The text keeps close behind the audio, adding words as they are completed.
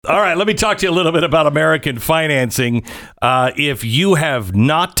All right, let me talk to you a little bit about American financing. If you have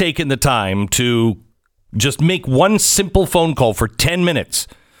not taken the time to just make one simple phone call for 10 minutes,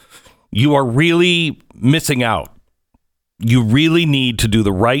 you are really missing out. You really need to do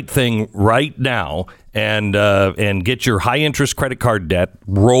the right thing right now and get your high interest credit card debt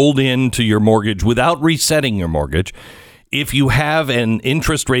rolled into your mortgage without resetting your mortgage. If you have an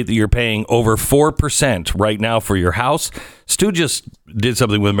interest rate that you're paying over 4% right now for your house, Stu just did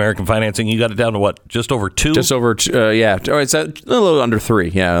something with American financing. You got it down to what? Just over 2? Just over, yeah. Oh, it's a little under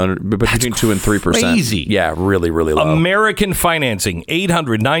 3. Yeah, but between 2 and 3%. Crazy. Yeah, really, really low. American financing,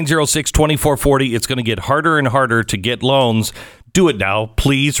 800-906-2440. It's going to get harder and harder to get loans. Do it now.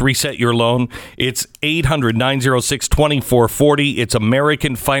 Please reset your loan. It's 800-906-2440. It's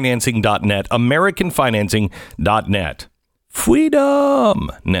AmericanFinancing.net. AmericanFinancing.net. Freedom.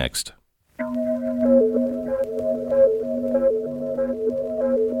 Next.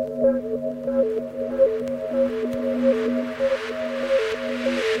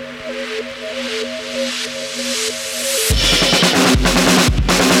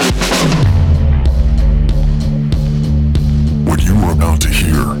 What you are about to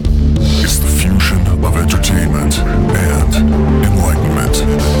hear is the fusion of entertainment and enlightenment.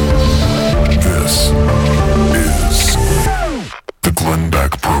 This is the Glenn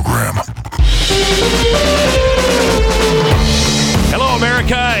Beck Program. Hello,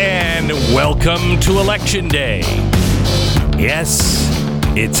 America, and welcome to Election Day. Yes,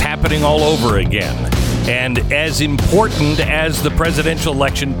 it's happening all over again. And as important as the presidential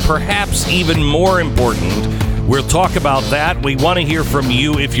election, perhaps even more important, we'll talk about that. We want to hear from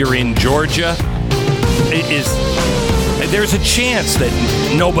you if you're in Georgia. There's a chance that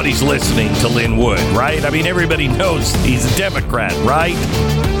nobody's listening to Lynn Wood, right? I mean, everybody knows he's a Democrat, right?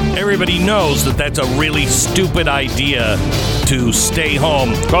 Everybody knows that that's a really stupid idea to stay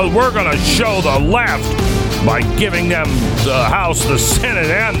home, because we're going to show the left by giving them the House, the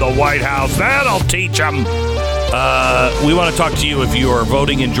Senate, and the White House. That'll teach them. We want to talk to you if you are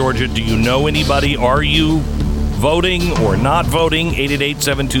voting in Georgia. Do you know anybody? Are you voting or not voting?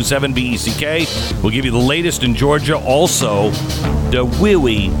 888-727-BECK. We'll give you the latest in Georgia. Also, the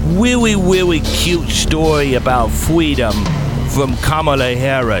really cute story about freedom from Kamala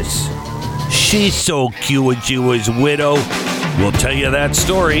Harris. She's so cute when she was widow. We'll tell you that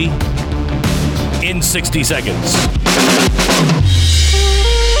story in 60 seconds.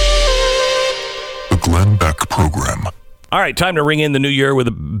 The Glenn Beck Program. All right, time to ring in the new year with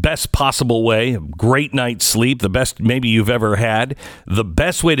the best possible way. Great night's sleep, the best maybe you've ever had. The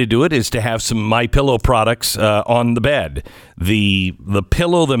best way to do it is to have some MyPillow products on the bed. The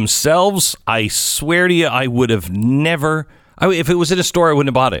pillow themselves, I swear to you, I would have never... if it was in a store, I wouldn't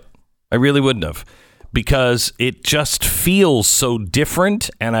have bought it. I really wouldn't have. Because it just feels so different,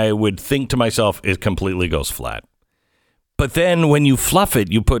 and I would think to myself, it completely goes flat. But then when you fluff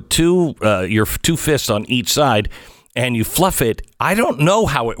it, you put your two fists on each side, and you fluff it. I don't know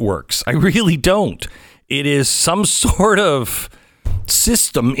how it works. I really don't. It is some sort of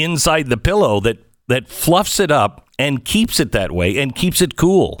system inside the pillow that fluffs it up and keeps it that way and keeps it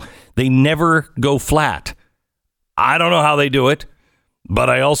cool. They never go flat. I don't know how they do it, but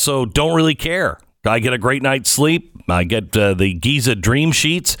I also don't really care. I get a great night's sleep. I get the Giza Dream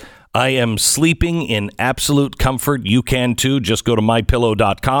Sheets. I am sleeping in absolute comfort. You can too. Just go to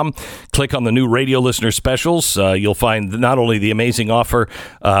mypillow.com. Click on the new radio listener specials. You'll find not only the amazing offer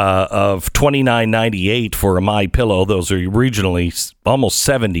of $29.98 for a MyPillow. Those are originally almost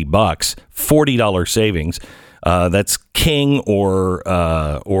 $70, $40 savings. That's king or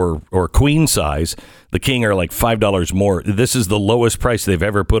queen size. The king are like $5 more. This is the lowest price they've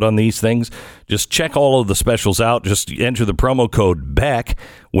ever put on these things. Just check all of the specials out. Just enter the promo code BECK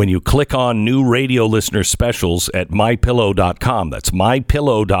when you click on new radio listener specials at mypillow.com. That's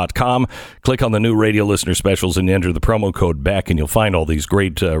mypillow.com. Click on the new radio listener specials and enter the promo code BECK, and you'll find all these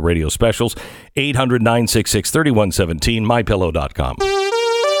great radio specials. 800-966-3117, mypillow.com.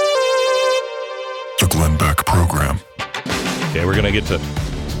 The Glenn Beck Program. Okay, we're going to get to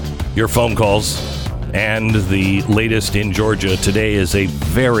your phone calls and the latest in Georgia. Today is a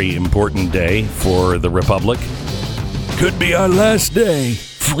very important day for the Republic. Could be our last day.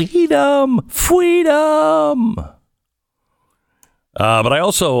 Freedom! Freedom! But I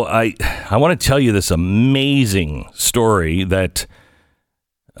also, I want to tell you this amazing story that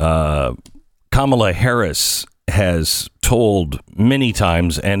Kamala Harris has told many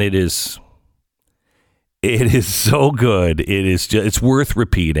times, and it is so good. It's worth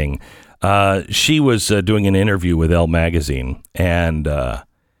repeating. She was doing an interview with Elle magazine, and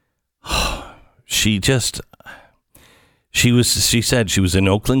She said she was in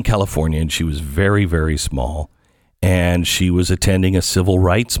Oakland, California, and she was very, very small. And she was attending a civil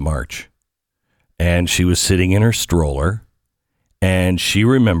rights march. And she was sitting in her stroller. And she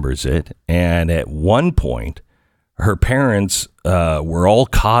remembers it. And at one point, her parents were all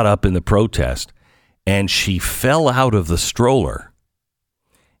caught up in the protest. And she fell out of the stroller.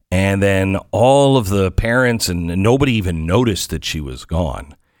 And then all of the parents and nobody even noticed that she was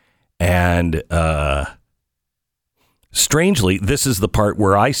gone. And strangely, this is the part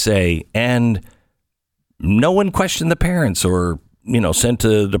where I say, and no one questioned the parents or, sent to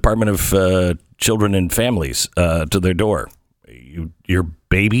the Department of Children and Families to their door. Your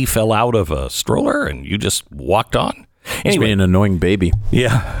baby fell out of a stroller and you just walked on. Anyway, an annoying baby.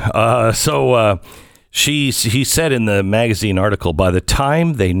 Yeah. He said in the magazine article, by the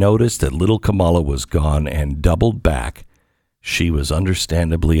time they noticed that little Kamala was gone and doubled back, she was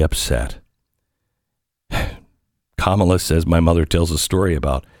understandably upset. Kamala says, my mother tells a story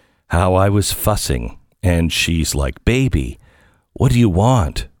about how I was fussing. And she's like, baby, what do you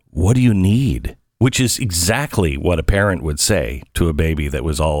want? What do you need? Which is exactly what a parent would say to a baby that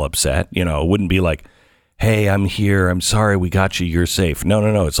was all upset. It wouldn't be like, hey, I'm here. I'm sorry. We got you. You're safe.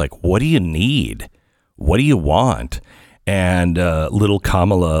 No. It's like, what do you need? What do you want? And little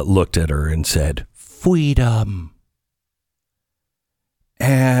Kamala looked at her and said, freedom.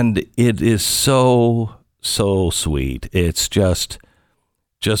 And it is so sweet. It's just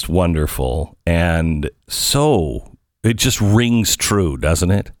wonderful. And it just rings true,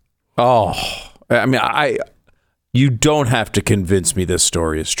 doesn't it? Oh, I mean, you don't have to convince me this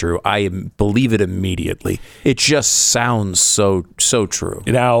story is true. I believe it immediately. It just sounds so true.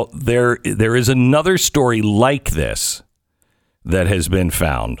 Now, there is another story like this that has been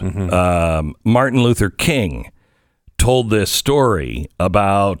found. Mm-hmm. Martin Luther King told this story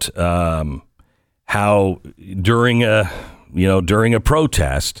about how during a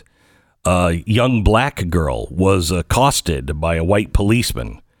protest, a young black girl was accosted by a white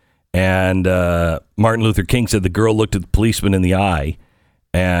policeman. And Martin Luther King said the girl looked at the policeman in the eye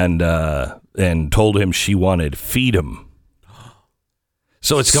and told him she wanted freedom.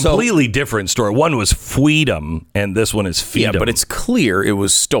 So it's a completely different story. One was freedom, and this one is freedom. Yeah, but it's clear it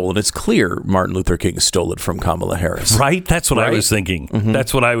was stolen. It's clear Martin Luther King stole it from Kamala Harris. Right? That's what I was thinking. Mm-hmm.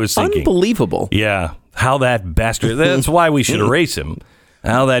 That's what I was thinking. Unbelievable. Yeah. How that bastard. That's why we should erase him.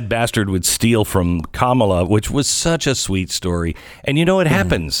 How that bastard would steal from Kamala, which was such a sweet story. And it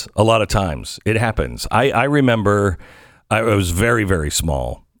happens a lot of times. It happens. I remember I was very, very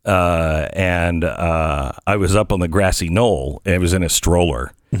small. And I was up on the grassy knoll. I was in a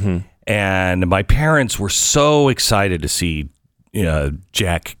stroller. Mm-hmm. And my parents were so excited to see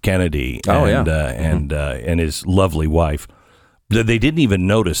Jack Kennedy and his lovely wife that they didn't even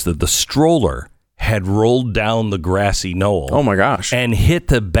notice that the stroller had rolled down the grassy knoll. Oh my gosh. And hit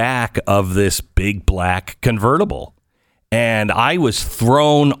the back of this big black convertible. And I was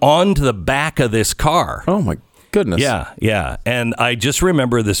thrown onto the back of this car. Oh my goodness. Yeah. And I just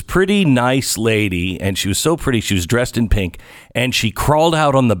remember this pretty nice lady, and she was so pretty. She was dressed in pink, and she crawled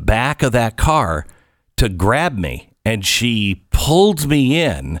out on the back of that car to grab me. And she pulled me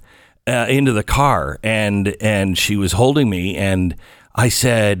into the car, and she was holding me, and I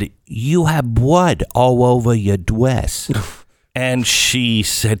said, you have blood all over your dress. And she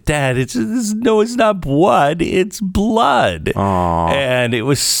said, Dad, it's not blood, it's blood. Aww. And it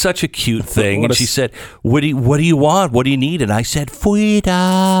was such a cute thing. And she said, what do you want? What do you need? And I said, freedom.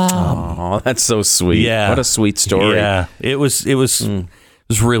 Oh, that's so sweet. Yeah. What a sweet story. Yeah. It was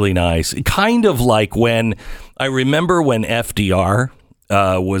really nice. Kind of like when I remember when FDR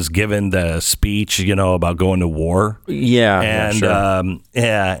was given the speech, about going to war. Yeah. And,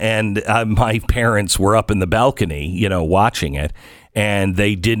 sure. My parents were up in the balcony, watching it, and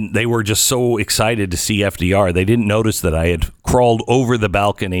they were just so excited to see FDR. They didn't notice that I had crawled over the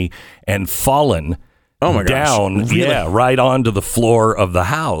balcony and fallen down, really? right onto the floor of the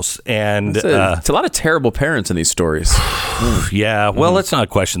house. And it's a lot of terrible parents in these stories. Yeah, well, let's not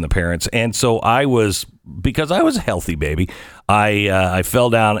question the parents. And so because I was a healthy baby, I fell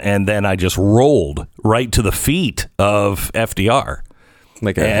down, and then I just rolled right to the feet of FDR.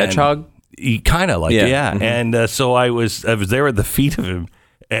 Like a hedgehog? Kind of like, yeah. Mm-hmm. And so I was there at the feet of him,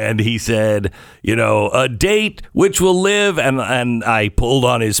 and he said, a date which will live. And I pulled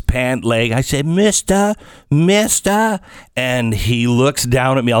on his pant leg. I said, Mister. And he looks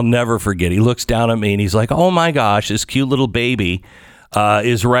down at me. I'll never forget. He looks down at me, and he's like, oh my gosh, this cute little baby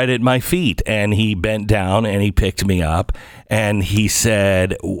is right at my feet. And he bent down and he picked me up, and he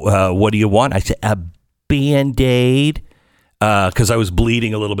said, what do you want? I said, a Band-Aid. because I was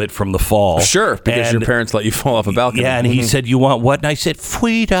bleeding a little bit from the fall. Sure, because your parents let you fall off a balcony. Yeah, and he said, "You want what?" And I said,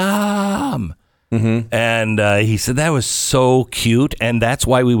 "Freedom." And he said that was so cute, and that's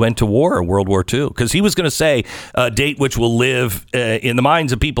why we went to war, World War II, because he was going to say a date which will live in the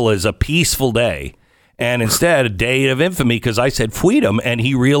minds of people as a peaceful day, and instead a day of infamy, because I said freedom, and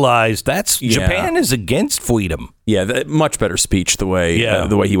he realized Japan is against freedom. Yeah, much better speech the way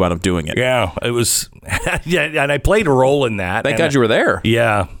he wound up doing it. Yeah, it was. Yeah, and I played a role in that. Thank God you were there.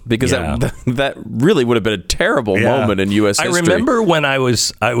 Yeah, because that really would have been a terrible moment in U.S. history. I remember when I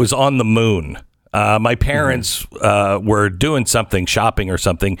was on the moon. My parents were doing something, shopping or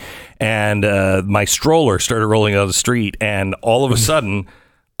something, and my stroller started rolling down the street, and all of a sudden,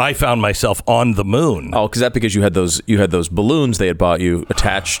 I found myself on the moon. Oh, because you had those balloons they had bought you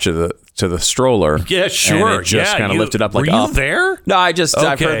attached to the stroller. Yeah, sure. And it just kind of lifted up like. Were you there? No, I've heard this.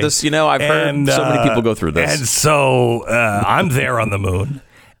 I've heard so many people go through this. And so I'm there on the moon.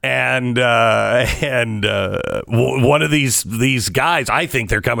 And one of these guys, I think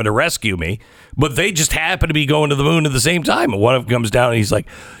they're coming to rescue me, but they just happen to be going to the moon at the same time. And one of them comes down and he's like,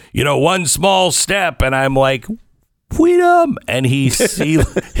 one small step. And I'm like, freedom. And he looked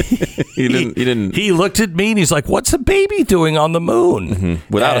at me and he's like, what's a baby doing on the moon?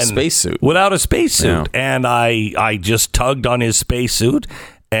 Without a spacesuit. Without a spacesuit. Yeah. And I just tugged on his spacesuit.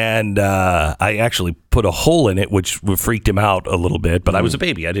 And I actually put a hole in it, which freaked him out a little bit. But I was a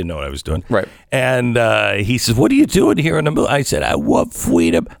baby. I didn't know what I was doing. Right. And he says, what are you doing here on the moon? I said, I want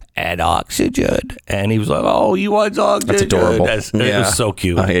freedom and oxygen. And he was like, oh, you want oxygen? That's adorable. It was so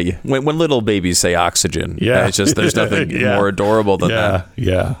cute. When little babies say oxygen, it's just there's nothing more adorable than that.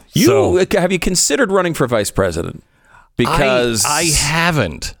 Yeah. Have you considered running for vice president? Because I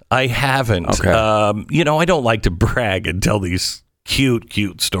haven't. Okay. I don't like to brag and tell these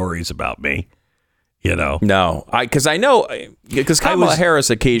cute stories about me, No, because I know Kamala Harris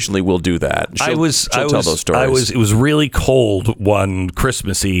occasionally will do that. She'll tell those stories. It was really cold one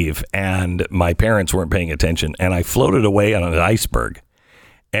Christmas Eve, and my parents weren't paying attention, and I floated away on an iceberg,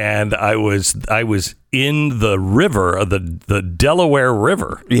 and I was in the river, the Delaware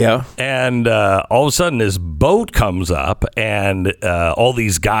River. Yeah, and all of a sudden this boat comes up, and all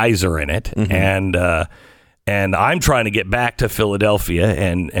these guys are in it, and I'm trying to get back to Philadelphia,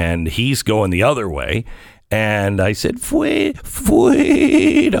 and he's going the other way. And I said, freedom,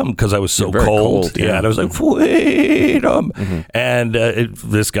 because I was so cold. Yeah, and I was like, freedom. And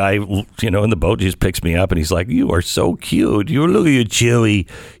this guy, in the boat, just picks me up, and he's like, you are so cute. Look at you, Chewy.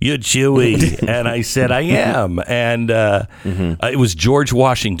 You're Chewy. And I said, I am. And it was George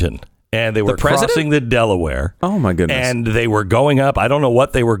Washington. And they were crossing the Delaware. Oh, my goodness. And they were going up. I don't know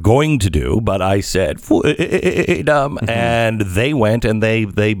what they were going to do, but I said, freedom. And they went and they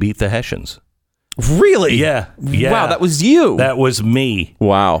beat the Hessians. Really? Yeah. Wow, that was you. That was me.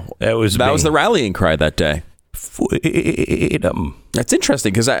 Wow. That was the rallying cry that day. Freedom. That's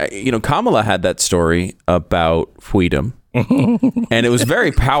interesting because Kamala had that story about freedom. And it was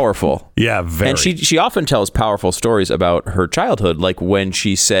very powerful. Yeah, very. And she often tells powerful stories about her childhood, like when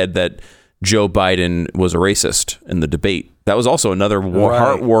she said that Joe Biden was a racist in the debate. That was also another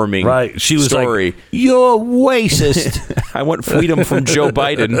heartwarming She was story. Like, you're racist. I want freedom from Joe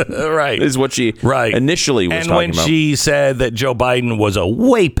Biden. Right. Is what she initially was talking about. And when she said that Joe Biden was a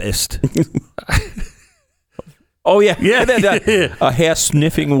wapist. Oh, yeah. A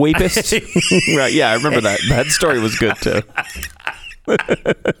hair-sniffing wapist. Right, yeah, I remember that. That story was good, too.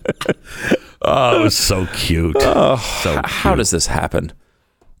 Oh, it was so cute. How does this happen?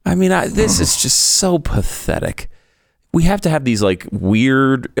 I mean, this is just so pathetic. We have to have these,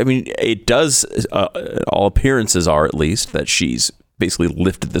 weird... I mean, it does... all appearances are, at least, that she's basically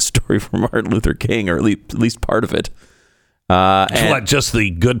lifted the story from Martin Luther King, or at least part of it. What, just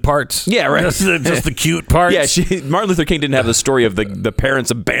the good parts? Yeah, right. Just the cute parts? Yeah, Martin Luther King didn't have the story of the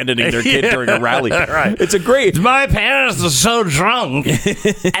parents abandoning their kid during a rally. Right. It's a great... My parents are so drunk.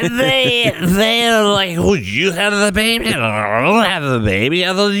 And they're like, would you have the baby? I don't have the baby.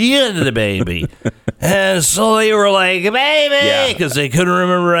 I thought you had the baby. And so they were like, baby, because they couldn't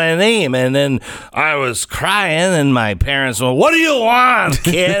remember my name. And then I was crying, and my parents went, what do you want,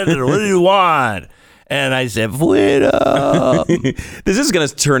 kid? What do you want? And I said, freedom. This is going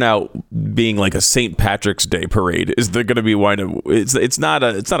to turn out being like a St. Patrick's Day parade. Is there going to be It's not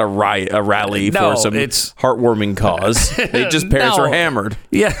a rally for some heartwarming cause. Parents are hammered.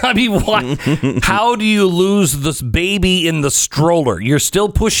 Yeah, I mean, what? How do you lose this baby in the stroller? You're still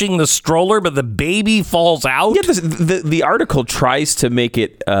pushing the stroller, but the baby falls out? Yeah, the article tries to make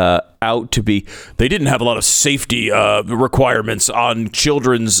it out to be, they didn't have a lot of safety requirements on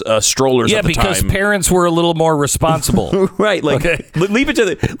children's strollers at the time. Yeah, because parents were a little more responsible. Right. Like, leave it to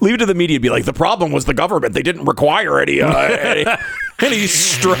the media to be like, the problem was the government. They didn't require any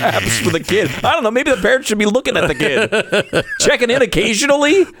straps for the kid. I don't know. Maybe the parents should be looking at the kid, checking in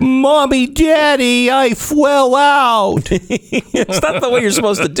occasionally. Mommy, Daddy, I fell out. It's not the way you're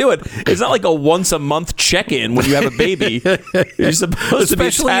supposed to do it. It's not like a once a month check-in when you have a baby. You're supposed Especially to be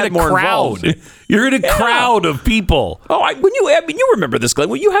a tad in a more crowd. involved. You're in a crowd of people. Oh, you remember this, Glenn?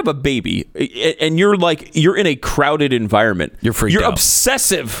 When you have a baby and you're in a crowded environment, You're freaked out. You're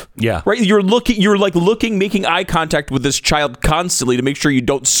obsessive. Yeah. Right. You're making eye contact with this child constantly to make sure you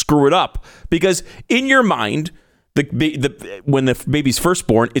don't screw it up, because in your mind, when the baby's first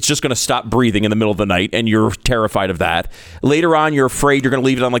born, it's just going to stop breathing in the middle of the night, and you're terrified of that. Later on, you're afraid you're going to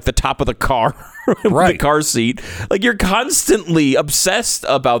leave it on like the top of the car, right. the car seat. Like, you're constantly obsessed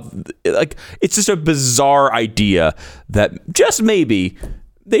about, like, it's just a bizarre idea that just maybe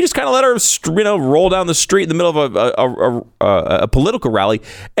they just kind of let her, roll down the street in the middle of a political rally.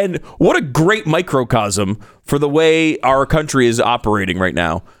 And what a great microcosm for the way our country is operating right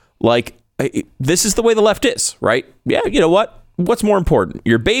now. Like, this is the way the left is, right? Yeah, you know what? What's more important,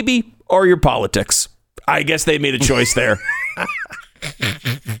 your baby or your politics? I guess they made a choice there.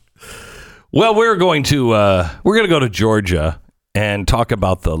 Well, we're going to go to Georgia and talk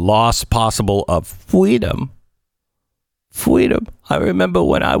about the loss possible of freedom. Freedom. I remember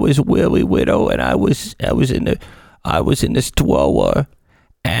when I was really widow and I was in the stroller.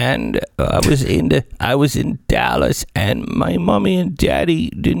 And I was in Dallas, and my mommy and daddy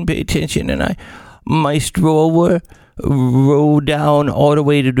didn't pay attention, and my stroller rolled down all the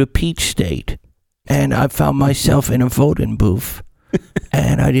way to the Peach State, and I found myself in a voting booth,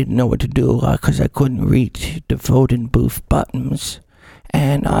 and I didn't know what to do because I couldn't reach the voting booth buttons,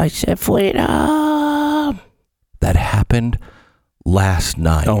 and I said, freedom. That happened last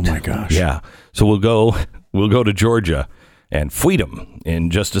night. Oh my gosh! Yeah. So we'll go to Georgia and freedom in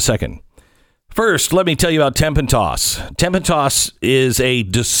just a second. First, let me tell you about Temp and Toss. Temp and Toss is a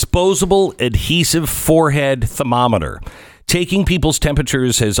disposable adhesive forehead thermometer. Taking people's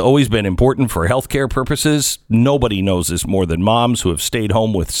temperatures has always been important for healthcare purposes. Nobody knows this more than moms who have stayed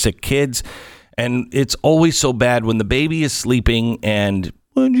home with sick kids. And it's always so bad when the baby is sleeping and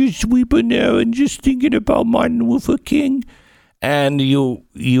I'm just sleeping there and just thinking about Martin Luther King. And you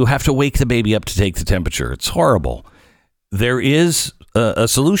have to wake the baby up to take the temperature. It's horrible. There is a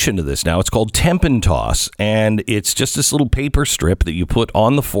solution to this now. It's called Temp and Toss, and it's just this little paper strip that you put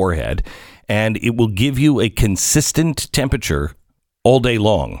on the forehead, and it will give you a consistent temperature all day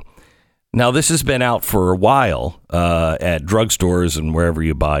long. Now, this has been out for a while at drugstores and wherever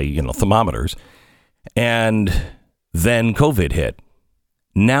you buy, thermometers, and then COVID hit.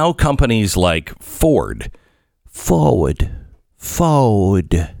 Now companies like Ford,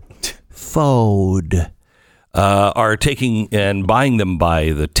 are taking and buying them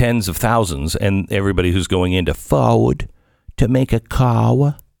by the tens of thousands, and everybody who's going into Ford to make a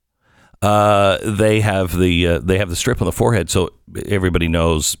car, they have the strip on the forehead, so everybody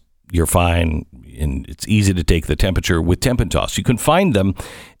knows you're fine, and it's easy to take the temperature with Temp and Toss. You can find them,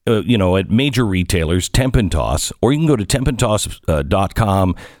 at major retailers, Temp and Toss, or you can go to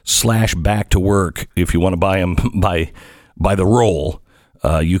tempandtoss.com/back-to-work if you want to buy them by the roll.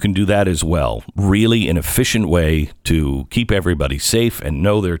 You can do that as well. Really an efficient way to keep everybody safe and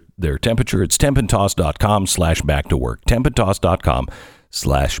know their temperature. It's tempandtoss.com/back-to-work.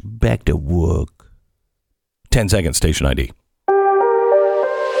 tempandtoss.com/back-to-work. 10 seconds, station ID.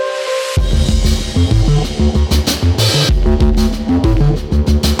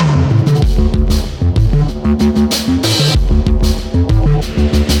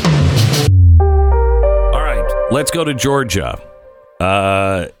 All right, let's go to Georgia.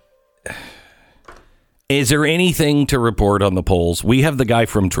 Is there anything to report on the polls? We have the guy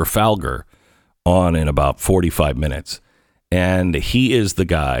from Trafalgar on in about 45 minutes, and he is the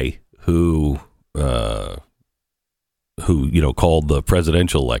guy who called the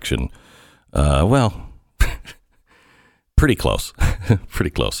presidential election. Pretty close, pretty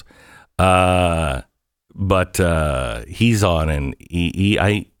close. But he's on, and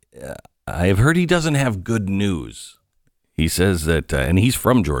I have heard he doesn't have good news. He says that, and he's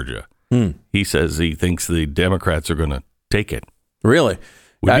from Georgia. He says he thinks the Democrats are going to take it. Really?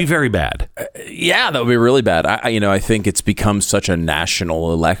 Would be very bad. Yeah, that would be really bad. I think it's become such a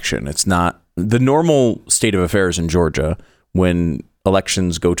national election. It's not the normal state of affairs in Georgia when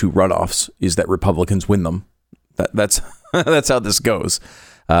elections go to runoffs is that Republicans win them. That's how this goes,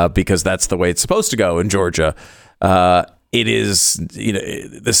 because that's the way it's supposed to go in Georgia. it is,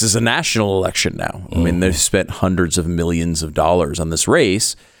 this is a national election now. I mean, they've spent hundreds of millions of dollars on this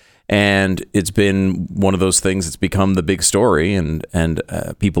race, and it's been one of those things that's become the big story, and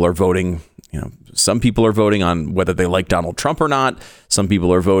people are voting. Some people are voting on whether they like Donald Trump or not. Some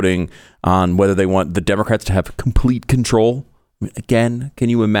people are voting on whether they want the Democrats to have complete control. Again, can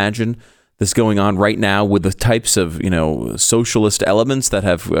you imagine this going on right now with the types of, socialist elements that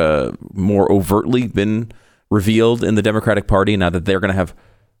have more overtly been revealed in the Democratic Party now that they're going to have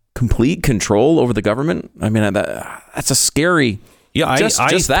complete control over the government? I mean, that's a scary. Yeah,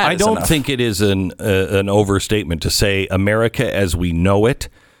 I don't enough. think it is an overstatement to say America as we know it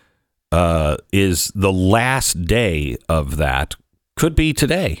is the last day of that could be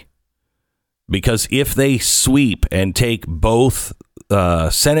today. Because if they sweep and take both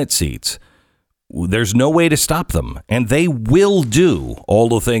Senate seats, there's no way to stop them, and they will do all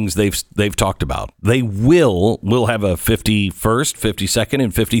the things they've talked about. They will have a 51st, 52nd,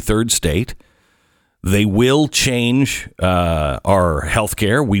 and 53rd state. They will change our health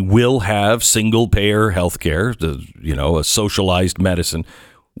care. We will have single payer health care, a socialized medicine.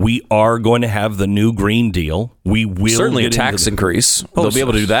 We are going to have the new Green Deal. We will certainly a tax increase. They'll be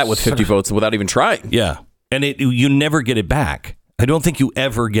able to do that with 50 votes without even trying. Yeah, and you never get it back. I don't think you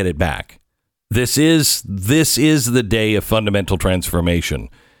ever get it back. This is the day of fundamental transformation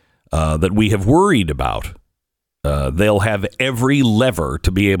that we have worried about. They'll have every lever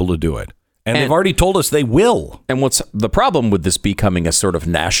to be able to do it. And they've already told us they will. And what's the problem with this becoming a sort of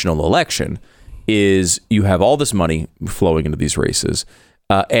national election is you have all this money flowing into these races.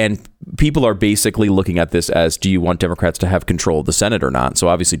 And people are basically looking at this as, do you want Democrats to have control of the Senate or not? So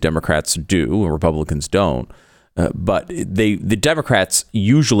obviously Democrats do, and Republicans don't. But the Democrats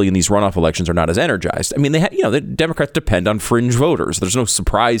usually in these runoff elections are not as energized. I mean, the Democrats depend on fringe voters. There's no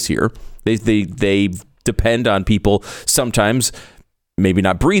surprise here. They depend on people sometimes maybe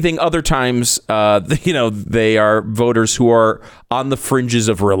not breathing. Other times, they are voters who are on the fringes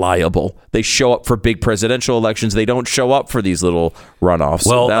of reliable. They show up for big presidential elections. They don't show up for these little runoffs.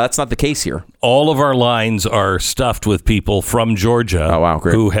 Well, that's not the case here. All of our lines are stuffed with people from Georgia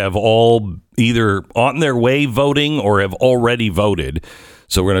who have all either on their way voting or have already voted.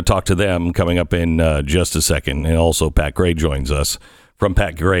 So we're going to talk to them coming up in just a second. And also Pat Gray joins us from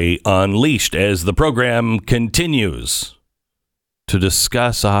Pat Gray Unleashed as the program continues to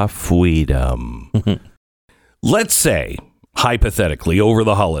discuss our freedom. Let's say, hypothetically, over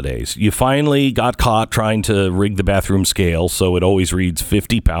the holidays, you finally got caught trying to rig the bathroom scale so it always reads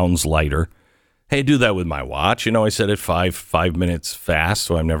 50 pounds lighter. Hey, do that with my watch. I set it 5 minutes fast,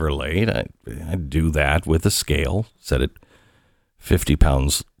 so I'm never late. I do that with the scale. Set it 50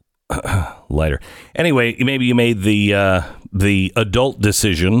 pounds lighter. Anyway, maybe you made the adult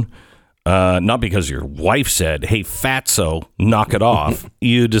decision. Not because your wife said, hey, fatso, knock it off.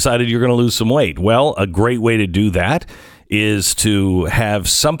 You decided you're going to lose some weight. Well, a great way to do that is to have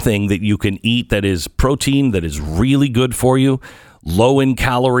something that you can eat that is protein, that is really good for you, low in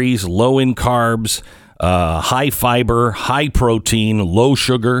calories, low in carbs, high fiber, high protein, low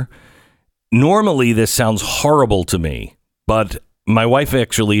sugar. Normally, this sounds horrible to me, but my wife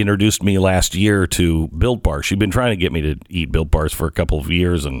actually introduced me last year to Built Bar. She'd been trying to get me to eat Built Bars for a couple of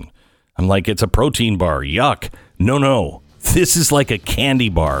years, and I'm like, it's a protein bar. Yuck. No. This is like a candy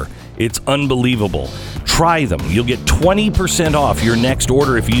bar. It's unbelievable. Try them. You'll get 20% off your next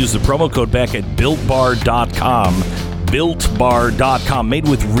order if you use the promo code Beck at BuiltBar.com. BuiltBar.com. Made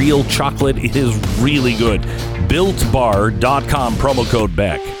with real chocolate. It is really good. BuiltBar.com. Promo code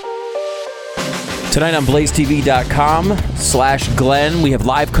Beck. Tonight on BlazeTV.com/Glenn, we have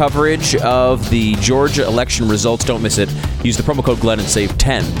live coverage of the Georgia election results. Don't miss it. Use the promo code Glenn and save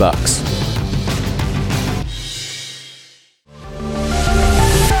 $10.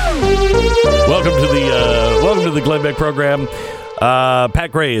 Welcome to the Glenn Beck program.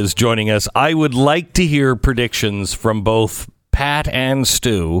 Pat Gray is joining us. I would like to hear predictions from both Pat and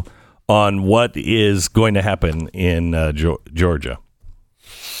Stu on what is going to happen in Georgia.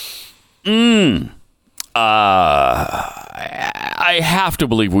 I have to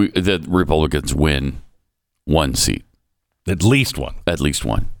believe that Republicans win one seat. At least one.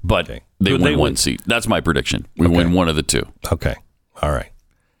 But okay. They win one seat. That's my prediction. We win one of the two. Okay. All right.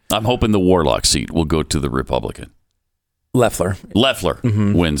 I'm hoping the Warlock seat will go to the Republican. Loeffler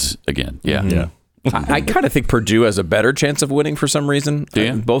wins again. Yeah. Yeah. I kind of think Purdue has a better chance of winning for some reason.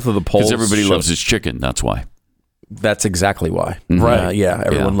 Yeah. Both of the polls. Because everybody loves his chicken. That's why. That's exactly why. Right.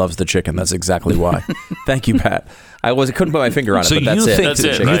 Everyone loves the chicken. That's exactly why. Thank you, Pat. I couldn't put my finger on it, so but that's you it. think, that's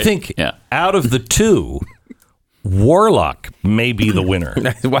it, you right? think out of the two, Warlock may be the winner.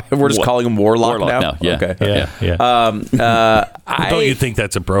 We're just calling him Warlock now? Yeah. Okay. Yeah. Don't you think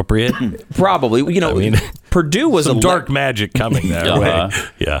that's appropriate? Probably. Purdue was some dark magic coming that way.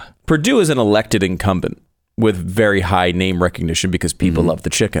 Yeah. Purdue is an elected incumbent with very high name recognition because people love the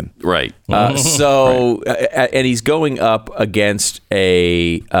chicken. Right. And he's going up against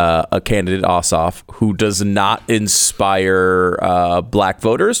a candidate, Ossoff, who does not inspire black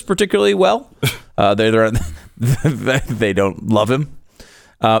voters particularly well. They don't love him.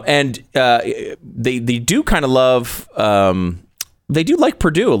 And they do kind of love, they do like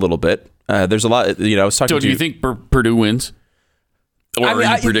Purdue a little bit. There's a lot, I was talking So do you think Purdue wins? Or are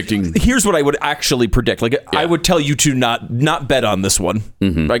you predicting? Here's what I would actually predict. I would tell you to not bet on this one.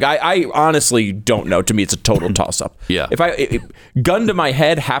 Mm-hmm. I honestly don't know. To me, it's a total toss up. Yeah. If gun to my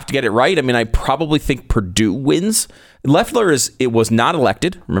head, have to get it right. I probably think Purdue wins. Loeffler was not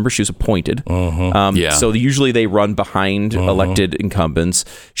elected. Remember, she was appointed. So usually they run behind elected incumbents.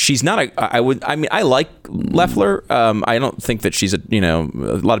 She's not I like Loeffler. I don't think that she's a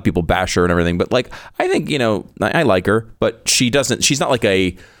lot of people bash her and everything, but I think I like her, but she's not like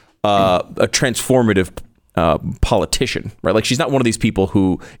a transformative politician, right? She's not one of these people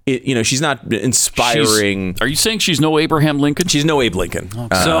who, she's not inspiring. Are you saying she's no Abraham Lincoln? She's no Abe Lincoln.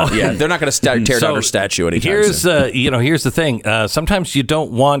 Okay. They're not going to tear down her statue anytime soon. Here's the thing. Sometimes you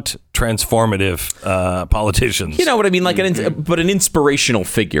don't want transformative politicians. You know what I mean? But an inspirational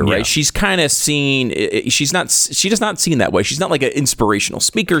figure, right? She's kind of seen. She does not seen that way. She's not like an inspirational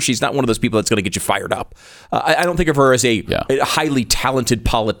speaker. She's not one of those people that's going to get you fired up. I don't think of her as a highly talented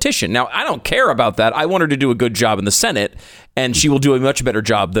politician. Now, I don't care about that. I want her to do a good job in the Senate, and she will do a much better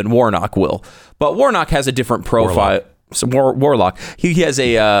job than Warnock will. But Warnock has a different profile. Warlock. He has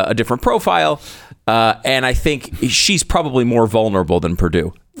a different profile, and I think she's probably more vulnerable than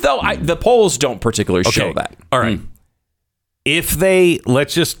Purdue. Though the polls don't particularly show that. All right. If they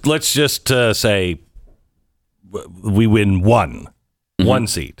let's just say we win one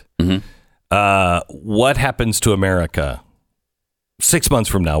seat, what happens to America 6 months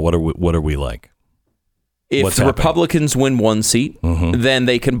from now? What are we like? If the Republicans win one seat, then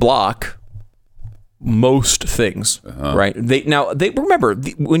they can block most things, right? They remember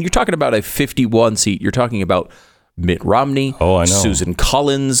when you're talking about a 51 seat, you're talking about Mitt Romney, Susan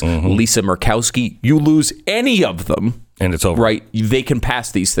Collins, Lisa Murkowski. You lose any of them, and it's over. Right? They can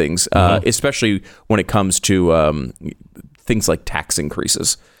pass these things, especially when it comes to things like tax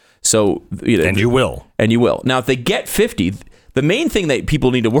increases. So, and you will. Now, if they get 50, the main thing that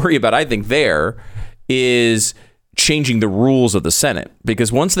people need to worry about, I think, is changing the rules of the Senate,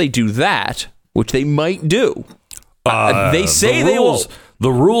 because once they do that, which they might do, they say they will.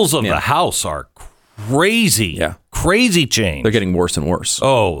 The rules of the House are crazy. Yeah. Crazy change. They're getting worse and worse.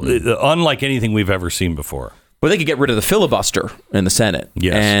 Unlike anything we've ever seen before. Well, they could get rid of the filibuster in the Senate.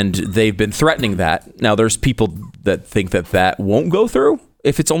 Yes. And they've been threatening that. Now, there's people that think that won't go through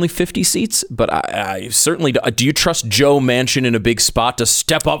if it's only 50 seats. But I certainly do you trust Joe Manchin in a big spot to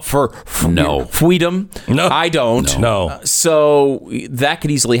step up for freedom? No. I don't. No. So that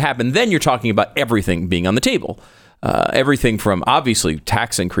could easily happen. Then you're talking about everything being on the table. Everything from obviously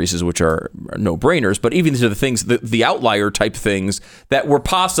tax increases, which are no-brainers, but even to the things, the outlier type things that were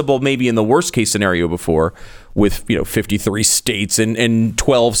possible maybe in the worst case scenario before, with 53 states and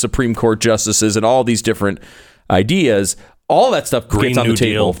 12 Supreme Court justices and all these different ideas. All that stuff gets on the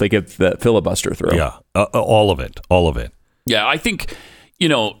table if they get the filibuster through. Yeah, all of it. Yeah, I think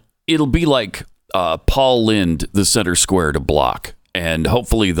it'll be like Paul Lind, the center square, to block, and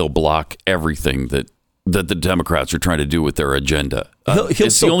hopefully they'll block everything that the Democrats are trying to do with their agenda.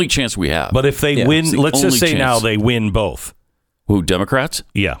 It's the only chance we have. But if they win, let's just say now they win both. Who, Democrats?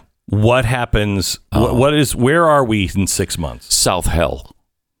 Yeah. What happens? Where are we in 6 months? South hell.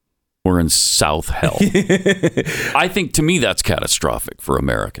 We're in South hell. I think, to me, that's catastrophic for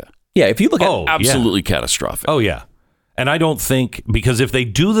America. Yeah, if you look at absolutely catastrophic. Oh, yeah. And I don't think, because if they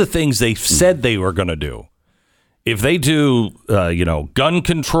do the things they said they were going to do, if they do, gun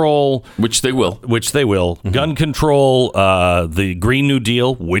control, which they will, gun control, the Green New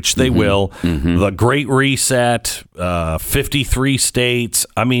Deal, which they will, the Great Reset, 53 states.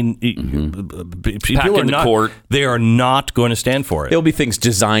 I mean, people are not. They are not going to stand for it. There'll be things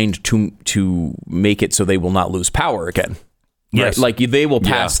designed to make it so they will not lose power again. Yes. Right? They will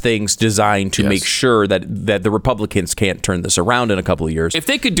pass things designed to make sure that the Republicans can't turn this around in a couple of years. If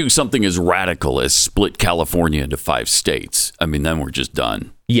they could do something as radical as split California into 5 states, then we're just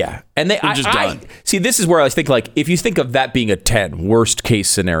done. Yeah. And we're just done. See, this is where I think, if you think of that being a 10 worst case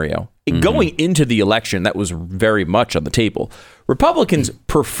scenario, going into the election, that was very much on the table. Republicans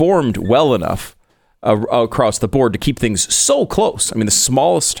performed well enough across the board to keep things so close. I mean, the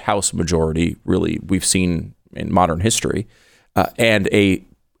smallest House majority really we've seen in modern history, and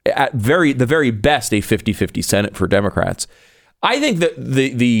at the very best, a 50-50 Senate for Democrats. I think that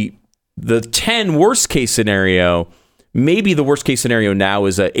the 10 worst case scenario, maybe the worst case scenario now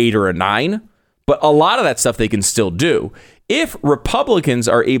is a 8 or a 9, but a lot of that stuff they can still do. If Republicans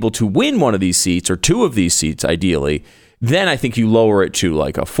are able to win one of these seats or two of these seats, ideally, then I think you lower it to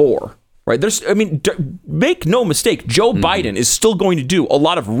like a 4. Right? Make no mistake, Joe Biden is still going to do a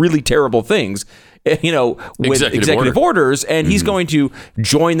lot of really terrible things, with executive orders, and he's going to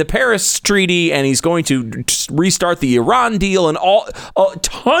join the Paris Treaty, and he's going to restart the Iran deal, and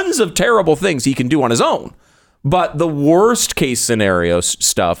tons of terrible things he can do on his own. But the worst case scenario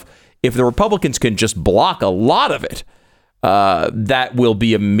stuff, if the Republicans can just block a lot of it, that will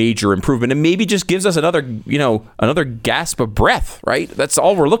be a major improvement, and maybe just gives us another gasp of breath, right? That's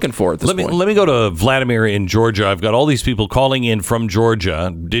all we're looking for at this point. Let me go to Vladimir in Georgia. I've got all these people calling in from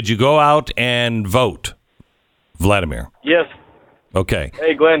Georgia. Did you go out and vote, Vladimir? Yes. Okay.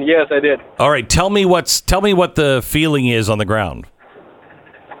 Hey, Glenn. Yes, I did. All right. Tell me what the feeling is on the ground.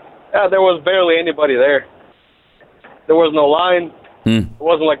 There was barely anybody there. There was no line. It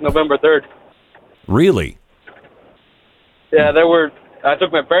wasn't like November 3rd. Really? Yeah, I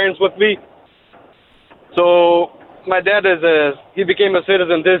took my parents with me. So my dad he became a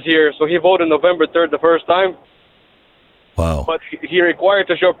citizen this year, so he voted November 3rd the first time. Wow. But he required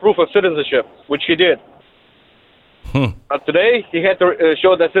to show proof of citizenship, which he did. But today, he had to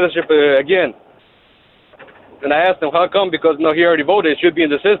show that citizenship again. And I asked him, how come? Because, he already voted. It should be in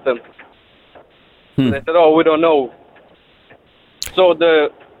the system. And they said, we don't know. So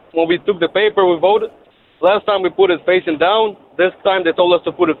when we took the paper, we voted. Last time we put it facing down. This time they told us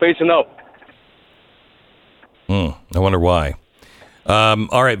to put it facing up. I wonder why.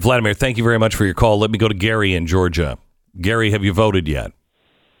 All right, Vladimir, thank you very much for your call. Let me go to Gary in Georgia. Gary, have you voted yet?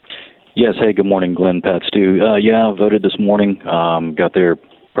 Yes. Hey, good morning, Glenn, Pat, Stu. Yeah, I voted this morning. Got there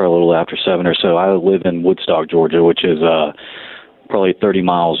probably a little after 7 or so. I live in Woodstock, Georgia, which is probably 30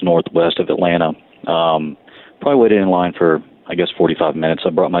 miles northwest of Atlanta. Probably waited in line for, 45 minutes. I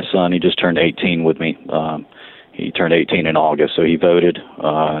brought my son. He just turned 18 with me. He turned 18 in August, so he voted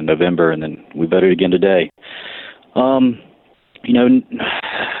in November, and then we voted again today.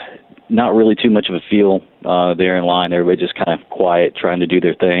 Not really too much of a feel there in line. Everybody just kind of quiet, trying to do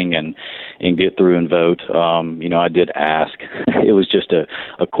their thing and get through and vote. I did ask. It was just a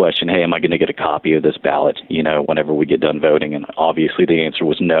question, hey, am I going to get a copy of this ballot, whenever we get done voting? And obviously the answer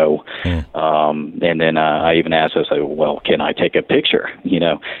was no. And then I even asked, I said, well, can I take a picture?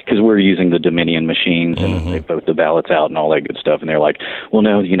 Because we're using the Dominion machines and they vote the ballots out and all that good stuff. And they're like, well,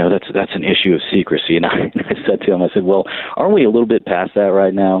 no, that's an issue of secrecy. And I said to them, I said, well, aren't we a little bit past that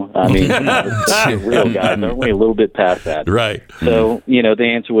right now? I mean, real guys, aren't we a little bit past that? Right. So, the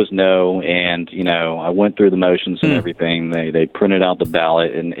answer was no. And, I went through the motions and everything. They printed out the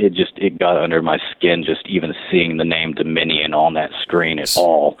ballot, and it got under my skin just even seeing the name Dominion on that screen at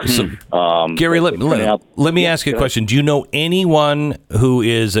all. Gary, let me ask you a question. Do you know anyone who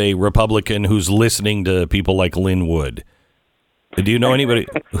is a Republican who's listening to people like Lynn Wood? Do you know anybody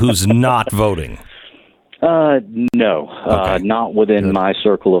who's not voting? No, Okay. Not within my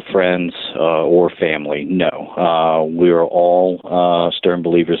circle of friends or family. No, we are all stern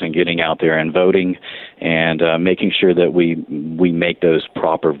believers in getting out there and voting and making sure that we make those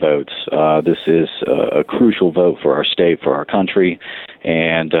proper votes. This is a crucial vote for our state, for our country,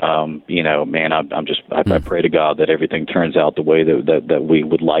 and man, I pray to God that everything turns out the way that we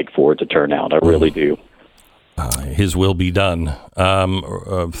would like for it to turn out. I really do. His will be done.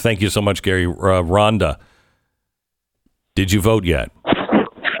 Thank you so much, Gary. Rhonda, did you vote yet?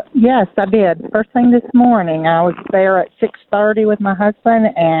 Yes, I did. First thing this morning, I was there at 6:30 with my husband,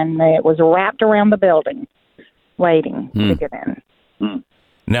 and it was wrapped around the building, waiting to get in.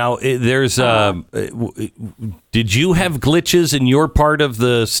 Now, there's. Did you have glitches in your part of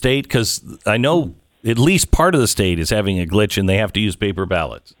the state? Because I know at least part of the state is having a glitch, and they have to use paper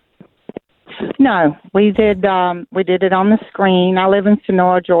ballots. No, we did it on the screen. I live in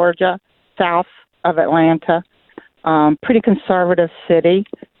Sonora, Georgia, south of Atlanta. Pretty conservative city.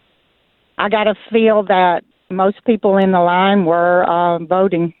 I got a feel that most people in the line were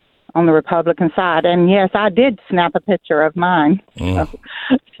voting on the Republican side. And yes, I did snap a picture of mine.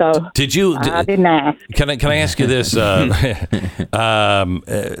 So did you? I didn't ask. Can I ask you this? Let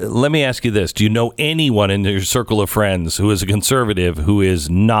me ask you this. Do you know anyone in your circle of friends who is a conservative who is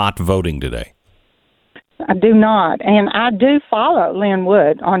not voting today? I do not. And I do follow Lynn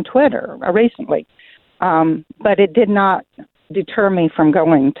Wood on Twitter recently. But it did not deter me from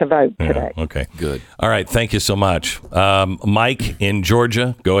going to vote today. Okay. Good. All right. Thank you so much. Mike in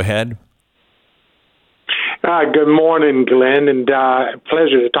Georgia, go ahead. Good morning, Glenn, and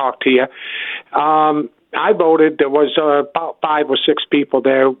pleasure to talk to you. I voted. There was about 5 or 6 people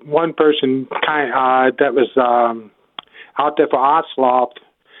there. One person that was out there for Osloff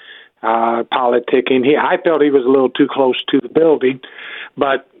politicking. I felt he was a little too close to the building,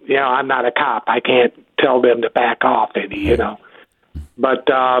 but I'm not a cop. I can't tell them to back off any. But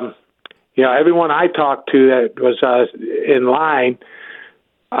everyone I talked to that was in line,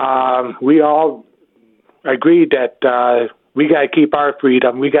 we all agreed that we got to keep our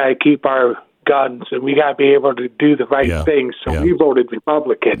freedom, we got to keep our guns, and we got to be able to do the right things. So we voted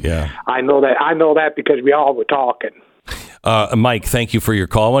Republican. Yeah. I know that because we all were talking. Mike, thank you for your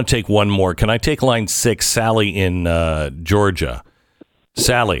call. I want to take one more. Can I take line 6, Sally in Georgia?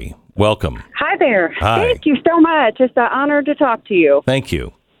 Sally, welcome. Hi there. Hi. Thank you so much. It's an honor to talk to you. Thank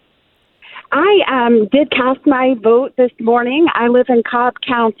you. I did cast my vote this morning. I live in Cobb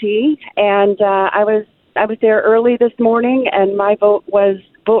County, and I was there early this morning, and my vote was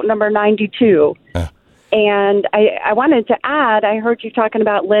vote number 92. And I wanted to add, I heard you talking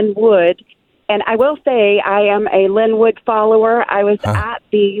about Lynn Wood, and I will say I am a Lynn Wood follower. I was at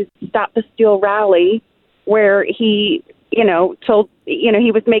the Stop the Steal rally where he, told,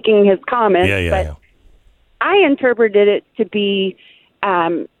 he was making his comments, but I interpreted it to be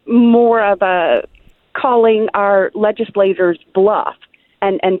more of a calling our legislators bluff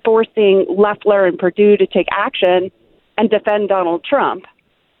and forcing Loeffler and Perdue to take action and defend Donald Trump.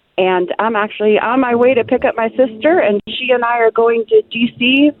 And I'm actually on my way to pick up my sister, and she and I are going to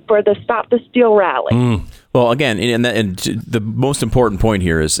D.C. for the Stop the Steal rally. Well, again, and the most important point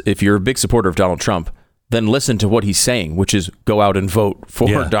here is if you're a big supporter of Donald Trump, then listen to what he's saying, which is go out and vote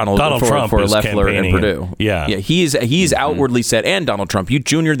for Donald Trump for Loeffler and Perdue. He's outwardly said, and Donald Trump, you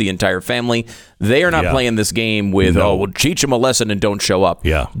junior, the entire family, they are not playing this game with, we'll teach them a lesson and don't show up.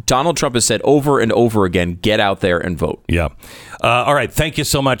 Donald Trump has said over and over again, get out there and vote. All right. Thank you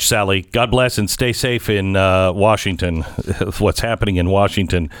so much, Sally. God bless and stay safe in Washington. What's happening in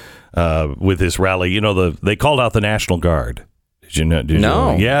Washington with this rally? They called out the National Guard. Did you know?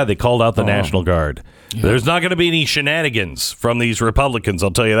 No. Yeah, they called out the National Guard. Yeah. There's not going to be any shenanigans from these Republicans.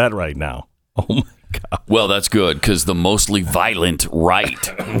 I'll tell you that right now. Oh, my God. Well, that's good because the mostly violent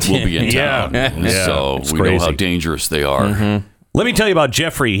right will be in town. So we know how dangerous they are. Mm-hmm. Let me tell you about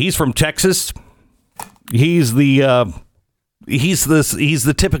Jeffrey. He's from Texas. He's the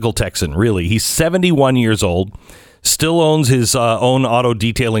typical Texan, really. He's 71 years old. Still owns his own auto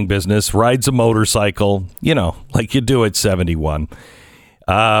detailing business, rides a motorcycle, like you do at 71.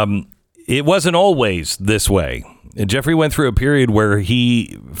 It wasn't always this way. Jeffrey went through a period where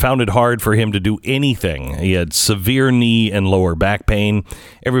he found it hard for him to do anything. He had severe knee and lower back pain.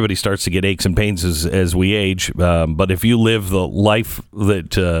 Everybody starts to get aches and pains as we age. But if you live the life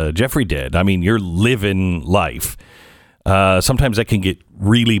that Jeffrey did, you're living life. Sometimes that can get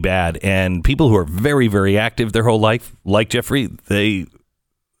really bad. And people who are very, very active their whole life, like Jeffrey, you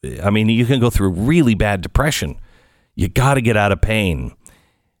can go through really bad depression. You got to get out of pain.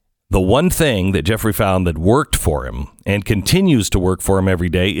 The one thing that Jeffrey found that worked for him and continues to work for him every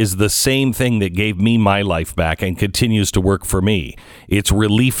day is the same thing that gave me my life back and continues to work for me. It's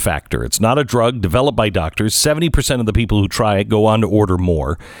Relief Factor. It's not a drug developed by doctors. 70% of the people who try it go on to order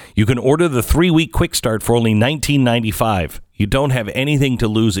more. You can order the 3-week quick start for only $19.95. You don't have anything to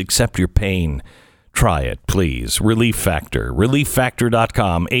lose except your pain. Try it, please. Relief Factor.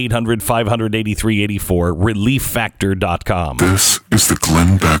 ReliefFactor.com. 800-500-8384. ReliefFactor.com. This is the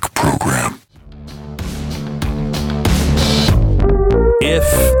Glenn Beck Program. If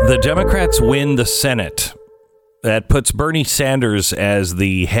the Democrats win the Senate, that puts Bernie Sanders as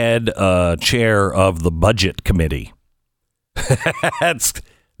the head chair of the Budget Committee. That's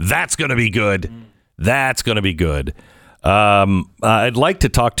going to be good. That's going to be good. I'd like to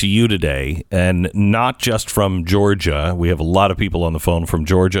talk to you today, and not just from Georgia. We have a lot of people on the phone from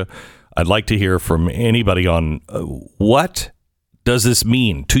Georgia. I'd like to hear from anybody on what does this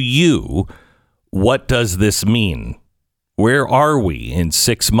mean to you? What does this mean? Where are we in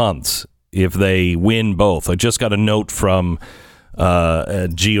 6 months if they win both? I just got a note from a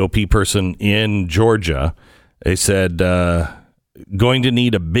GOP person in Georgia. They said, going to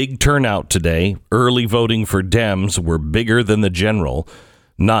need a big turnout today. Early voting for Dems were bigger than the general.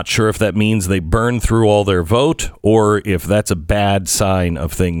 Not sure if that means they burned through all their vote or if that's a bad sign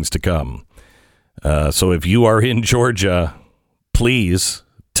of things to come. So if you are in Georgia, please,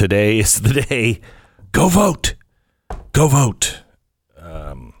 today is the day. Go vote. Go vote.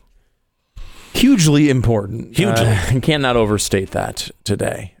 hugely important. Hugely. I cannot overstate that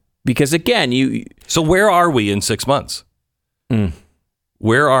today. Because, again, So where are we in 6 months?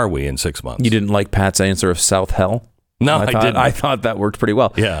 Where are we in 6 months? You didn't like Pat's answer of South Hell? No, I didn't. I thought that worked pretty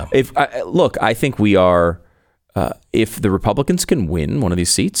well. Yeah. I think we are... if the Republicans can win one of these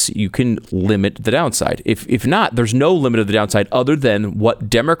seats, you can limit the downside. If not, there's no limit of the downside other than what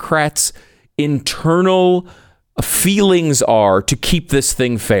Democrats' internal feelings are to keep this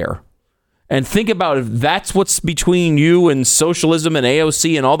thing fair. And think about if that's what's between you and socialism and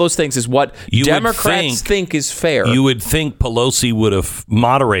AOC and all those things is what Democrats think is fair. You would think Pelosi would have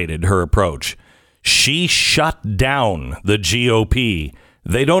moderated her approach. She shut down the GOP.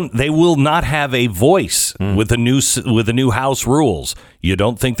 They will not have a voice with the new House rules. You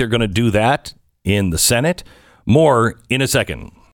don't think they're going to do that in the Senate? More in a second.